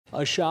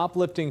A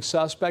shoplifting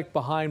suspect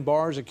behind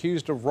bars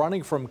accused of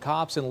running from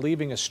cops and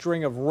leaving a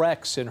string of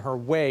wrecks in her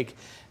wake.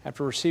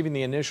 After receiving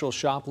the initial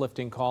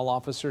shoplifting call,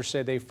 officers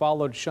say they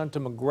followed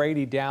Shunta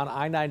McGrady down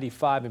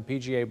I-95 and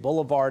PGA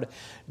Boulevard.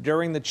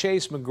 During the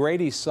chase,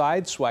 McGrady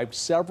sideswiped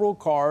several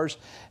cars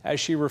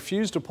as she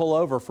refused to pull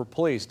over for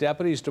police.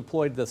 Deputies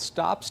deployed the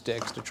stop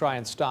sticks to try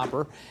and stop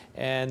her,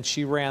 and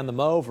she ran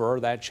them over.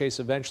 That chase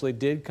eventually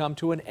did come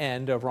to an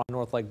end over on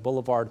Northlake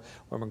Boulevard,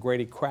 where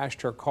McGrady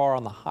crashed her car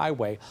on the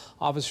highway.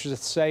 Officers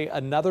say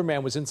another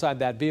man was inside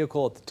that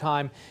vehicle at the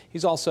time.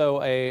 He's also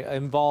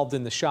involved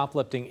in the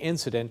shoplifting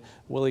incident.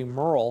 Willie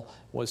Merle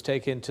was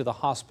taken to the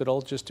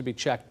hospital just to be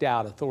checked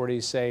out.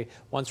 Authorities say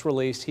once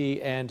released,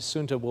 he and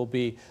Shunta will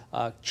be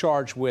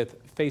charged with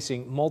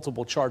facing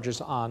multiple charges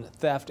on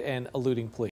theft and eluding police.